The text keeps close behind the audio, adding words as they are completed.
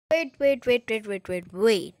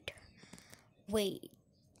Wait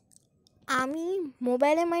আমি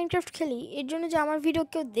মোবাইলে Minecraft খেলি এর জন্য যে আমার ভিডিও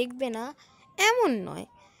কেউ দেখবে না এমন নয়।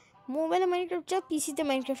 মোবাইলে মাইনক্রাফট যা পিসিতে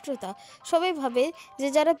মাইনক্রাফটও তা। সবাই ভাবে যে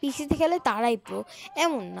যারা পিসিতে খেলে তারাই প্রো,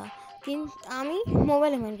 এমন না। কিন্তু আমি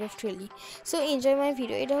মোবাইলে মাইনক্রাফট খেলি। So enjoy my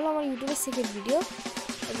video. এটা হলো আমার ইউটিউবের সেকেন্ড ভিডিও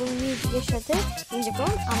এবং মিউজিকের সাথে এনজয়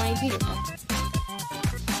করুন আমার এই ভিডিওটা।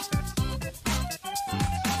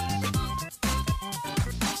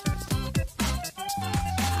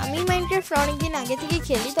 আমি মাইনক্রাফট অনেকদিন আগে থেকে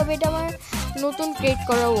খেলি, তবে এটা আমার নতুন ক্রিয়েট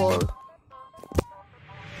করা ওয়ার্ল্ড।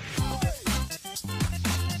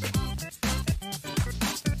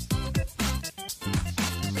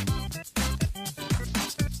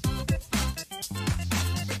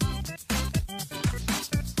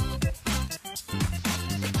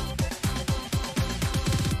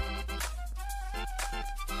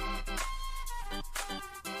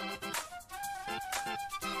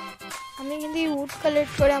 আমি কিন্তু এই উড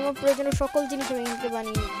কালেক্ট করে আমার প্রয়োজনীয় সকল জিনিস আমি কিন্তু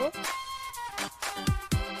বানিয়ে নিব।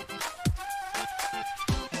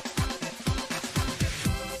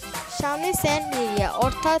 সামনে স্যান্ড এরিয়া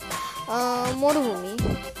অর্থাৎ মরুভূমি।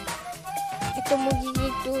 একটা মুরগিকে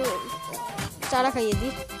একটু চারা খাইয়ে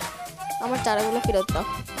দিই, আমার চারাগুলো ফেরত দাও।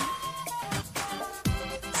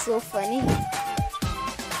 So funny.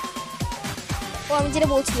 ও আমি যেটা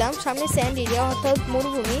বলছিলাম, সামনে স্যান্ড এরিয়া অর্থাৎ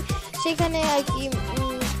মরুভূমি, সেখানে আর কি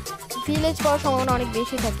ভিলেজ পাওয়ার সম্ভাবনা অনেক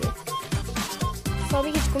বেশি থাকে। তো আমি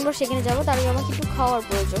কিছুক্ষণ পর সেখানে যাবো, তার আগে আমাকে একটু খাওয়ার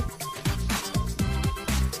প্রয়োজন।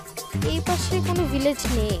 এই পাশে কোনো ভিলেজ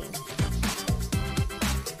নেই।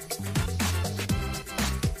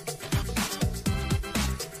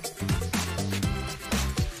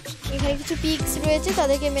 এখানে কিছু পিগস রয়েছে,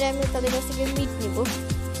 তাদেরকে মেরে আমি তাদের কাছ থেকে মিট নিব।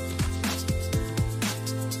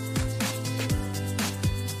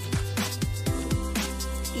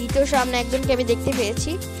 এই তো সামনে একজনকে আমি দেখতে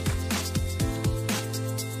পেয়েছি।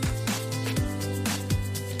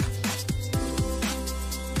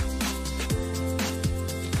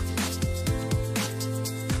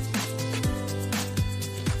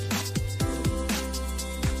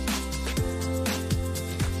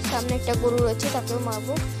 সামনে একটা গরু রয়েছে, তাকেও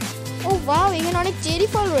মারবো। ও ওয়াও, এখানে অনেক চেরি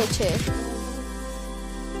ফল রয়েছে।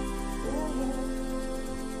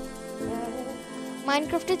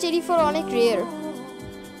 মাইনক্রাফটে চেরি ফল অনেক রেয়ার।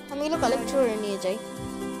 আমি এগুলো কালেক্ট করে নিয়ে যাই।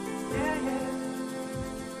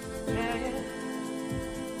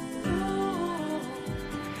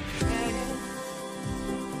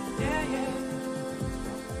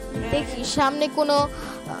 দেখি সামনে কোনো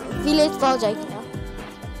ভিলেজ পাওয়া যায় কিনা।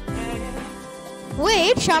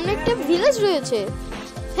 ওয়েট, সামনে একটা ভিলেজ রয়েছে।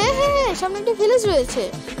 হ্যাঁ হ্যাঁ হ্যাঁ, সামনে একটা ভিলেজ রয়েছে।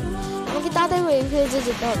 আমাকে তাড়াতাড়ি ওই ভিলেজে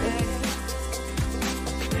যেতে হবে।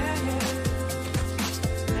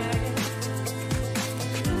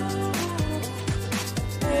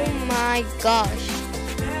 মাই গশ,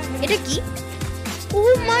 এটা কি? ও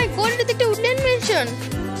মাই গড, এটা একটা উডল্যান্ড ম্যানশন।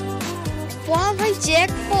 ওয়াও ভাই,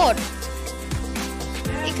 জ্যাকপট।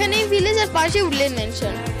 এখানে ভিলেজ আর পাশে উডল্যান্ড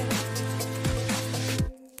ম্যানশন।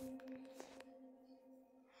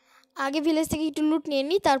 আগে ভিলেজ থেকে একটু লুট নিয়ে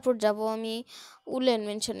নিই, তারপর যাব আমি উডল্যান্ড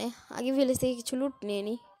ম্যানশনে। আগে ভিলেজ থেকে কিছু লুট নিয়ে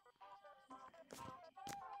নিই।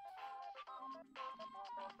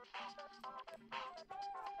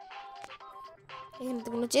 এখানে তো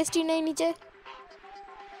কোনো চেস্টই নাই, নিচে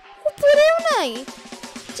উপরেও নাই।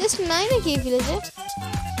 চেস্ট নাই নাকি এই ভিলেজে?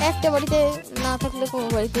 একটা বাড়িতে না থাকলে কোনো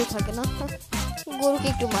বাড়িতেও থাকে না। গরুকে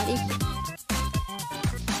একটু মারি।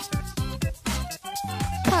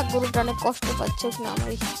 থাক, গরুটা অনেক কষ্ট পাচ্ছে ওখানে,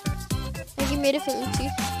 আমারই নাকি মেরে ফেলছি।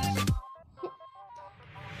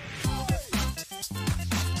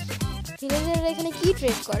 ভিলেজাররা এখানে কি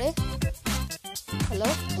ট্রেড করে? হ্যালো,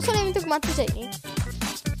 ওখানে আমি তোকে মারতে চাইনি।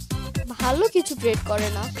 ভালো কিছু ট্রেড করে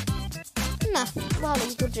না, না ভালো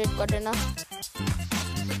কিছু ট্রেড করে না।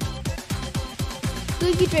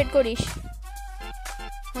 তুই কি ট্রেড করিস?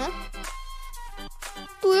 হ্যাঁ,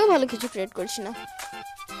 তুইও ভালো কিছু ট্রেড করিস না।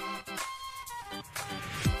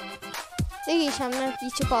 দেখি সামনে আর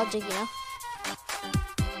কিছু পাওয়া যায় কিনা।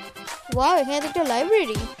 ওয়াও, এখানে তো একটা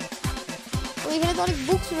লাইব্রেরি। ওইখানে তো অনেক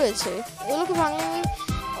বুকস রয়েছে। এগুলোকে ভাঙলে আমি,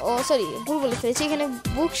 ও সরি ভুল বলে ফেলেছি, এখানে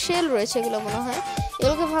বুক শেল রয়েছে এগুলো মনে হয়।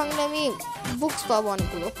 এগুলোকে ভাঙলে আমি বুকস পাবো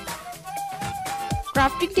অনেকগুলো।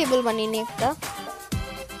 ক্রাফটিং টেবিল বানিয়ে নিই একটা,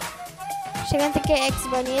 সেখান থেকে এক্স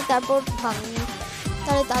বানিয়ে তারপর ভাঙি,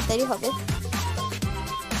 তাহলে তাড়াতাড়ি হবে।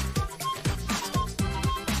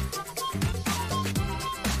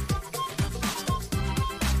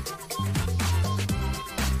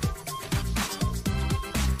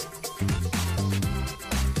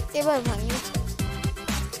 এবার ভাঙি।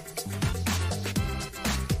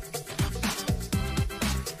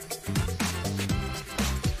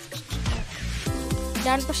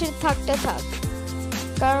 ডান পাশের থাকটা থাক,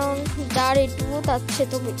 কারণ যার এটুকু তার সে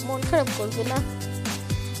তো মন খারাপ করবে না।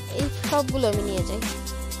 এই সবগুলো আমি নিয়ে যাই।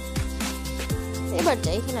 এবার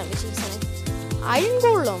যাই, এখানে আর বেশি কিছু নেই। আয়রন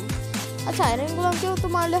করলাম। আচ্ছা, আয়রন করলাম, কেউ তো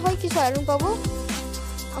মারলে হয় কিছু আয়রন পাবো।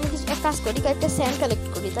 আমি কিছু এক কাজ করি, কয়েকটা স্যান্ড কালেক্ট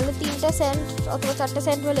করি, তাহলে 3টা স্যান্ড অথবা 4টা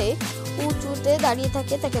স্যান্ড হলে উঁচুতে দাঁড়িয়ে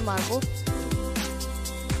থাকে তাকে মারবো।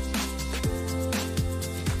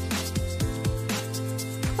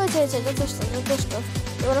 যথেষ্ট।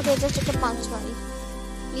 এবার ওকে জাস্ট একটা পাঞ্চ মারি।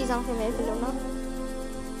 প্লিজ আমাকে মেরে ফেলো না।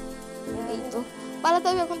 এই তো পালাতে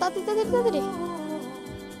হবে এখন, তাড়াতাড়ি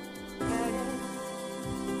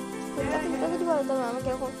পালাতে হবে আমাকে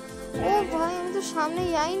এখন। ও ভাই, আমি তো সামনে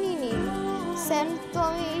যাইনি নি, স্যান্ড তো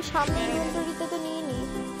আমি এই সামনে ইনভেন্টরিতে তো নিইনি।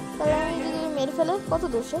 তাহলে আমি যদি মেরে ফেলে, কত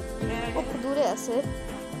দূর সে? ও দূরে আছে,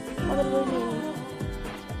 ওদের বই নিয়ে নি।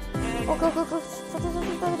 ওকে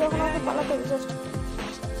তাড়াতাড়ি এখন আমাকে পালাতে হবে। জাস্ট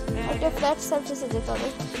একটা ফ্ল্যাট সার্ফেসে যেতে হবে।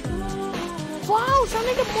 ওয়াও, সামনে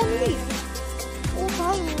একটা মন্দির। ও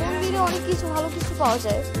ভাই, মন্দিরে অনেক কিছু ভালো কিছু পাওয়া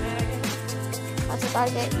যায়। আচ্ছা, তার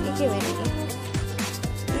আগে একে মেরে নি।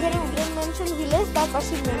 এখানে উডেন ম্যানশন ভিলেজ, তার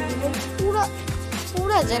পাশে মন্দির,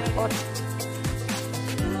 পুরা জ্যাকপট।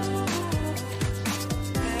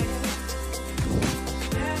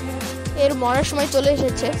 এর মরার সময় চলে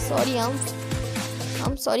এসেছে। Sorry,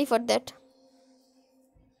 um sorry for that.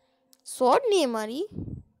 Short নিয়ে মারি,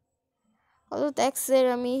 অত ট্যাক্সের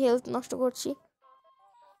আমি হেলথ নষ্ট করছি।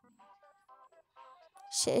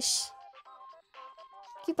 শেষ।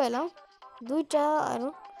 কি পাইলাম? 2টা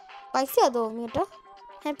আয়রন পাইছি। আদৌ আমি এটা?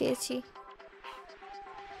 হ্যাঁ, পেয়েছি।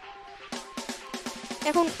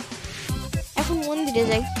 এখন মন্দিরে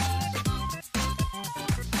যাই।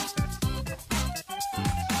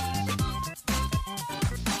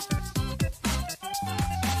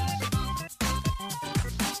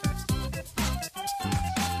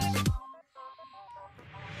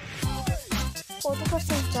 কত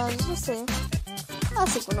পার্সেন্ট চার্জ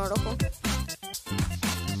আছে কোনো রকম।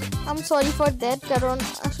 আমি সরি ফর দ্যাট, কারণ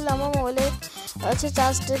আসলে আমার মোবাইলে হচ্ছে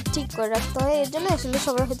চার্জটা ঠিক করে রাখতে হয়, এর জন্য আসলে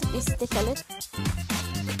সবাই হয়তো পিসিতে খেলে।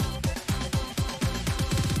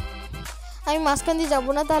 আমি মাঝখান দিয়ে যাবো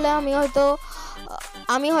না, তাহলে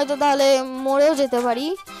আমি হয়তো তাহলে মরেও যেতে পারি,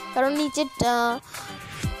 কারণ নিচে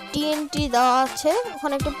টিএনটি দেওয়া আছে,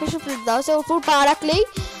 ওখানে একটা প্রেসার প্লেট দেওয়া আছে, উপর পা রাখলেই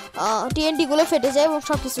টিএনটি গুলো ফেটে যায় এবং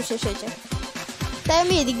সব কিছু শেষ হয়ে যায়। তাই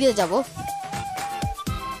আমি এদিক দিয়ে যাবো।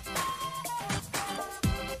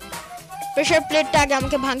 প্রেসার প্লেটটা আগে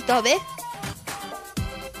আমাকে ভাঙতে হবে।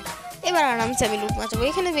 এবার আরামসে আমি লুট মাচাবো।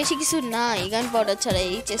 এখানে বেশি কিছু নাই গান পাউডার ছাড়া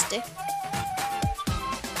এই চেস্টে।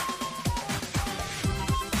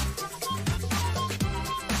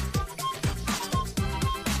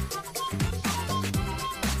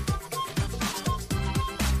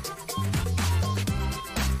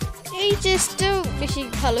 এই চেস্টে বেশি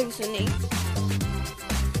ভালো কিছু নেই।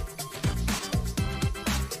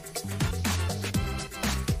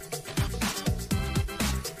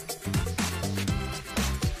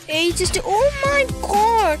 এই চেস্টে, ও মাই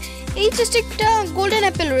গড, এই চেস্টে একটা গোল্ডেন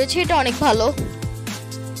অ্যাপেল রয়েছে, এটা অনেক ভালো।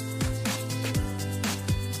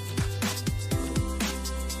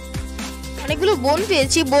 অনেকগুলো বোন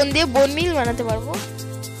পেয়েছি, বোন দিয়ে বোন মিল বানাতে পারবো।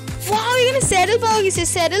 ওয়াও, এখানে স্যাডেল পাওয়া গেছে।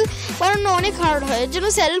 স্যাডেল বানানো অনেক হার্ড হয়, এর জন্য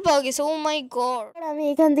স্যাডেল পাওয়া গেছে। ও মাই গড। আমি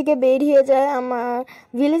এখান থেকে বেরিয়ে যাই, আমার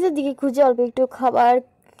ভিলেজের দিকে খুঁজে অল্প একটু খাবার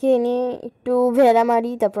কিনে একটু ভেড়া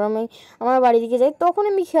মারি, তারপর আমি আমার বাড়ির দিকে যাই। তখন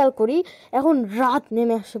আমি খেয়াল করি এখন রাত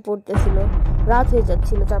নেমে আসে পড়তেছিল, রাত হয়ে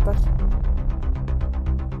যাচ্ছিল চারপাশে।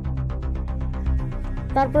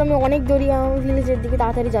 তারপর আমি অনেক দৌড়িয়ে আমার ভিলেজের দিকে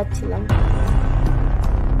তাড়াতাড়ি যাচ্ছিলাম।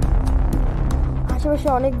 আশেপাশে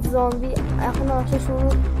অনেক জম্বি এখনো আসা শুরু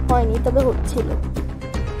হয়নি, তবে হচ্ছিল।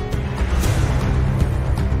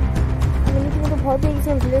 আমি রীতিমতো ভয় পেয়ে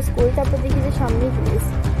গেছিলাম ভিলেজ করি, তারপর দেখি যে সামনেই ভিলেজ,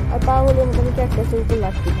 আর তা হলে মোটামুটি একটা চলতে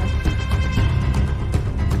লাগছিলাম।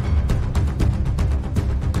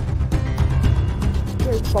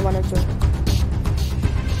 কমানোর জন্য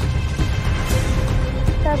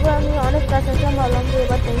তারপর আমি অনেক কাছাকাছি ভাবলাম যে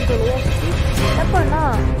এবার তুমি চলে যাচ্ছি। তারপর না,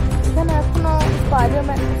 এখানে এখনো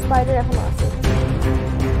স্পাইডার এখনো আছে,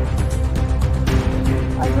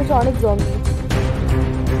 আশেপাশে অনেক জম্বি।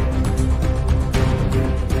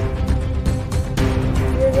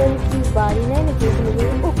 কি বাড়ি নেই নাকি এখানে?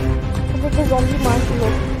 জম্বি মারছিল,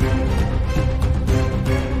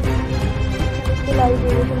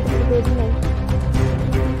 বেরি নেই।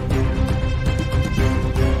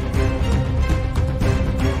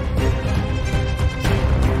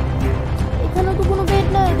 এখানে তো কোনো বেড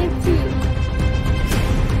নাই দেখছি।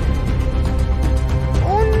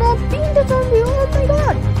 ও নো, 3টা জম্বি। ও মাই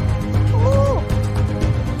গড। ও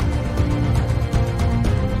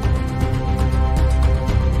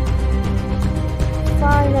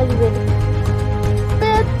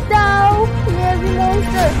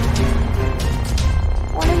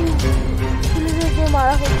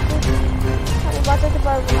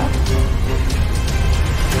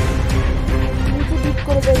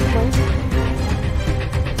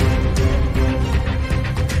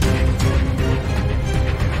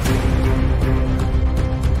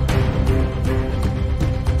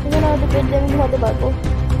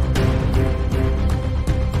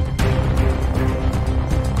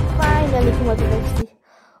ফাইনালি ঘুমাতে পারছি।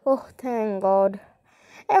 ওহ থ্যাংক গড।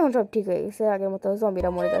 এখন সব ঠিক হয়ে গেছে, আগের মতো জম্বিরা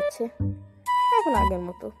মরে যাচ্ছে এখন আগের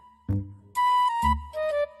মতো।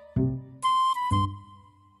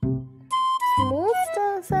 স্মুথ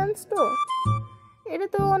স্যান্ডস্টোন, এটা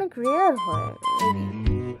তো অনেক রেয়ার হয়।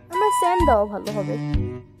 আমার স্যান্ড দেওয়া ভালো হবে,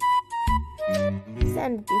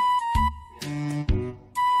 স্যান্ড দি।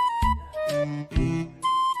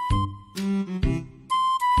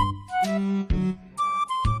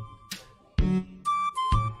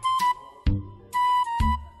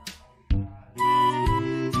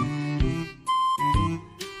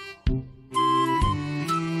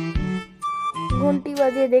 ঘন্টি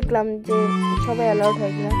বাজিয়ে দেখলাম যে সবাই অ্যালার্ট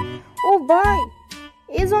হয় কিনা। ও ভাই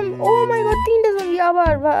এই জম্বি, ও মাই গড, 3টে জম্বি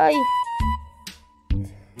আবার ভাই।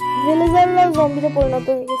 ভিলেজাররা জম্বিতে পরিণত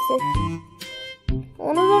হয়ে গেছে।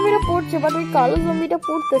 অন্য জম্বিরা পড়ছে বাট ওই কালো জম্বিটা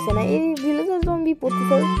পড়তেছে না। এই ভিলেজার জম্বি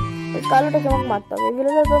পড়তেছে, ওই কালোটাকে আমাকে মারতে হবে।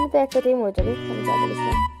 ভিলেজার জম্বি তো একটাতেই মরে যাবে, আমি যা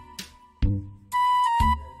বলেছিলাম।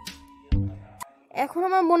 এখন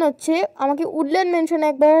আমার মনে হচ্ছে আমাকে উডল্যান্ড ম্যানশনে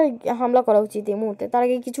একবার হামলা করা উচিত এই মুহূর্তে, তার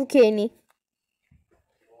আগে কিছু খেয়ে নি।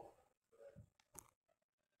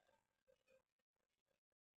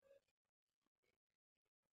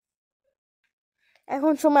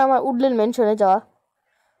 এখন সময় আমার উডল্যান্ড ম্যানশনে যাওয়া।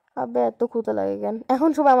 আবে এত ক্ষুধা লাগে কেন? এখন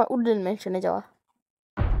সময় আমার উডল্যান্ড ম্যানশনে যাওয়া।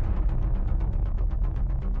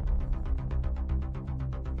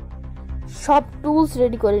 সব টুলস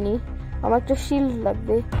রেডি করে নি। আমার একটা শিল্ড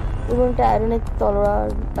লাগবে এবং একটা আয়রনের তলোয়ার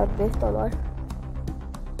লাগবে, তলোয়ার।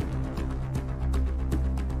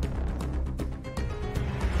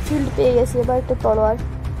 শিল্ড পেয়ে গেছি, এবার একটা তলোয়ার।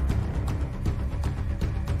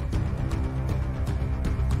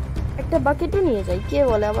 একটা বাকেটও নিয়ে যাই, কে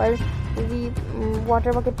বলে আবার যদি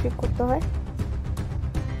ওয়াটার বাকেট পিক করতে হয়।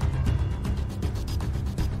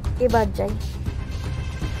 এবার যাই।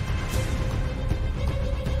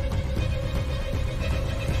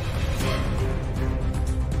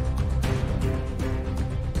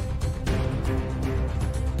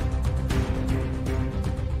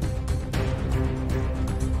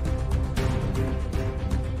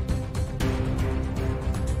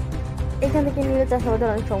 এখান থেকে নিলে চাষাবাদের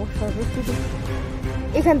অনেক সমস্যা হবে, শুধু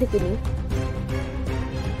এখান থেকে নিই।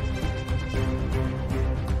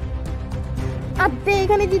 আব্বে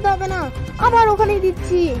এখানে দিতে হবে না, আবার ওখানেই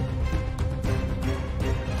দিচ্ছি।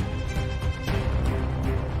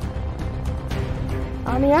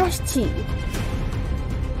 আমি আসছি।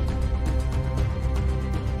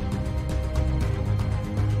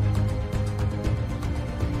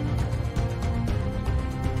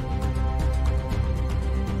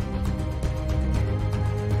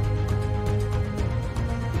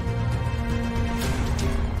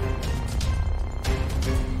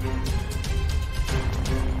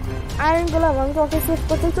 আয়রন গোলাম, আমি তোকে সেভ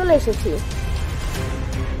করতে চলে এসেছি।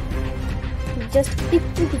 জাস্ট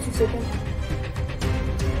একটু কিছু সেকেন্ড।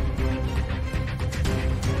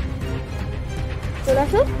 চলে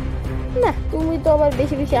আসো না, তুমি তো আবার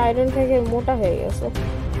বেশি বেশি আয়রন থেকে মোটা হয়ে গেছো।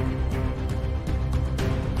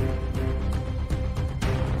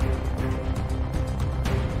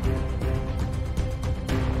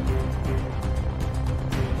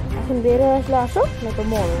 এখন বের হয়ে আসলে আসো, না তো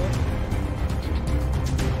মরো।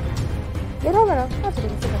 বের হবে না, আচ্ছা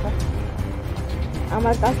ঠিক আছে কথা।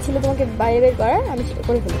 আমার কাজ ছিল তোমাকে বাইরে বের করার, আমি সেটা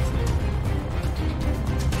করে ফেলেছি।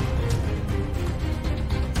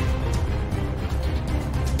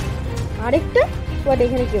 আরেকটা বাট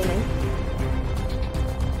এখানে কেউ নেই।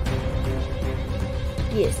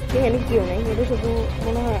 ইয়েস, এখানে কেউ নেই, এটা শুধু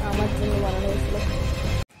মনে হয় আমার জন্য বানানো হয়েছিল।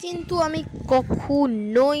 কিন্তু আমি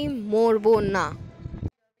কখনোই মরবো না।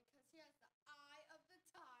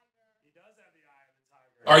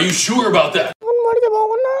 Are you sure about that? মরে যাবো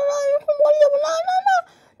না, মরে যাবো না, না না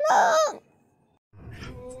না।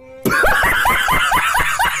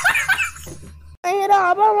 এরা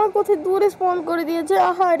আবার আমার কোথায় দূরে স্পন করে দিয়েছে।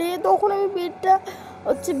 আহারে, তখন আমি বেডটা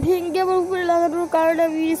হচ্ছে ভেঙে আবার উপরে লাগানোর কারণে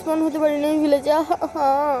আমি রিস্পন হতে পারিনি ভিলেজে।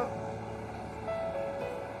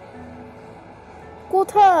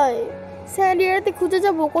 কোথায় স্যান্ড এরিয়াতে খুঁজে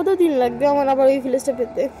যাবো? কতদিন লাগবে আমার আবার ওই ভিলেজটা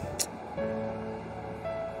পেতে?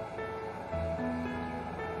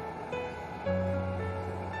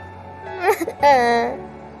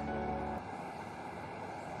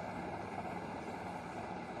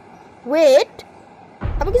 ওয়েট,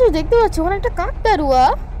 আমি কিছু দেখতে পাচ্ছি, ওখানে একটা কাকতাড়ুয়া।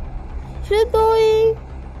 সে তো ওই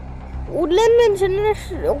উডল্যান্ড ম্যানশনের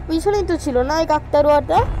পিছনেই তো ছিল না এই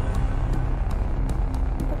কাকতাড়ুয়াটা?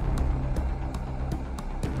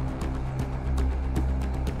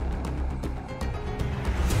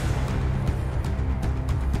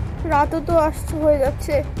 রাতও তো হয়ে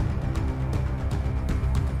যাচ্ছে।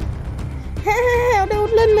 হ্যাঁ হ্যাঁ হ্যাঁ, ওটা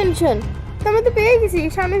উডল্যান্ড মেনশন। তো আমি তো পেয়ে গেছি,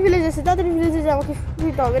 সামনে ভিলেজ আছে, তাড়াতাড়ি ভিলেজে যে আমাকে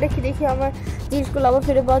দিতে হবে। দেখি আমার জিনিসগুলো আবার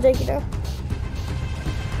ফিরে পাওয়া যায় কিনা।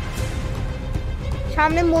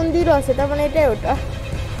 সামনে মন্দিরও আছে, তার মানে এটাই ওটা।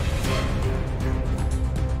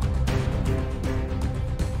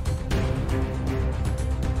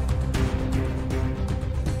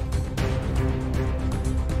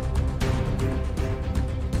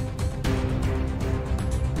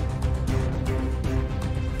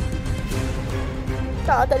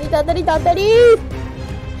 তাড়াতাড়ি তাড়াতাড়ি তাড়াতাড়ি।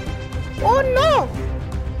 ও নো,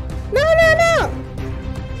 না না না,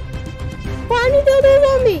 পানিতে ওদের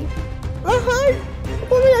জম্বি। হার্ট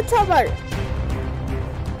কমে যাচ্ছে আবার।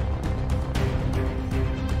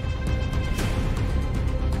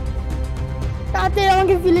 তাড়াতাড়ি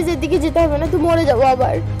আমাকে ভিলেজের দিকে যেতে হবে, না তো মরে যাবো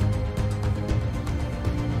আবার।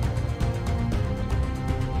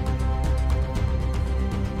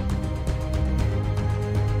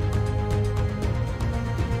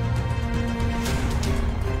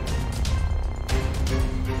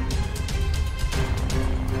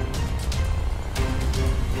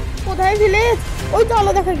 কোথায় ভিলেজ? ওই তো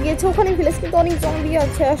আলো দেখা গিয়েছে, ওখানে ভিলেজ, কিন্তু অনেক জম্বি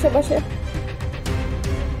আছে আশেপাশে।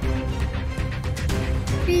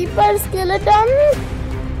 Creeper, skeleton.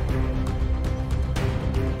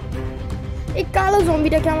 এই কালো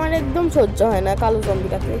জম্বিটাকে আমার একদম সহ্য হয় না, কালো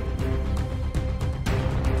জম্বিটাকে।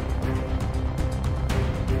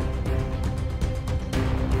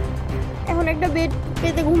 এখন একটা বেড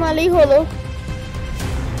পেতে ঘুমালেই হলো।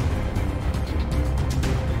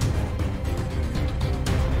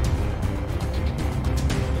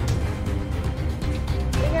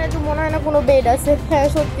 এখানে তো মনে হয় না কোনো বেড আছে। হ্যাঁ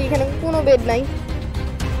সত্যি, এখানে কোনো বেড নাই।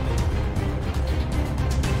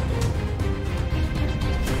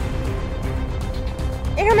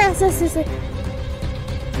 এখানে আছে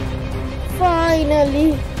ফাইনালি।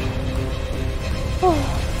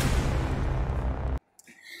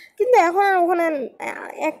 কিন্তু এখন আর ওখানে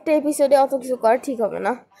একটা এপিসোডে অত কিছু করা ঠিক হবে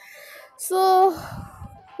না। সো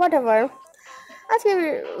হোয়াট এভার, আজকে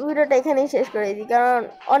ভিডিওটা এখানেই শেষ করে দিই, কারণ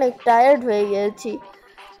অনেক টায়ার্ড হয়ে গেছি।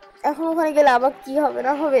 এখন ওখানে গেলে আবার কি হবে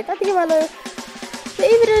না হবে, তার থেকে ভালো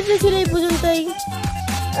এই ভিডিওটা ছিল এই পর্যন্তই।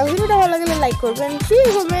 ভিডিওটা ভালো লাগলে লাইক করবেন, শেয়ার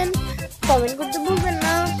করবেন, কমেন্ট করতে ভুলবেন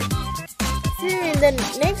না। See you in the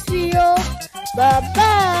next video. Bye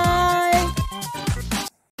bye.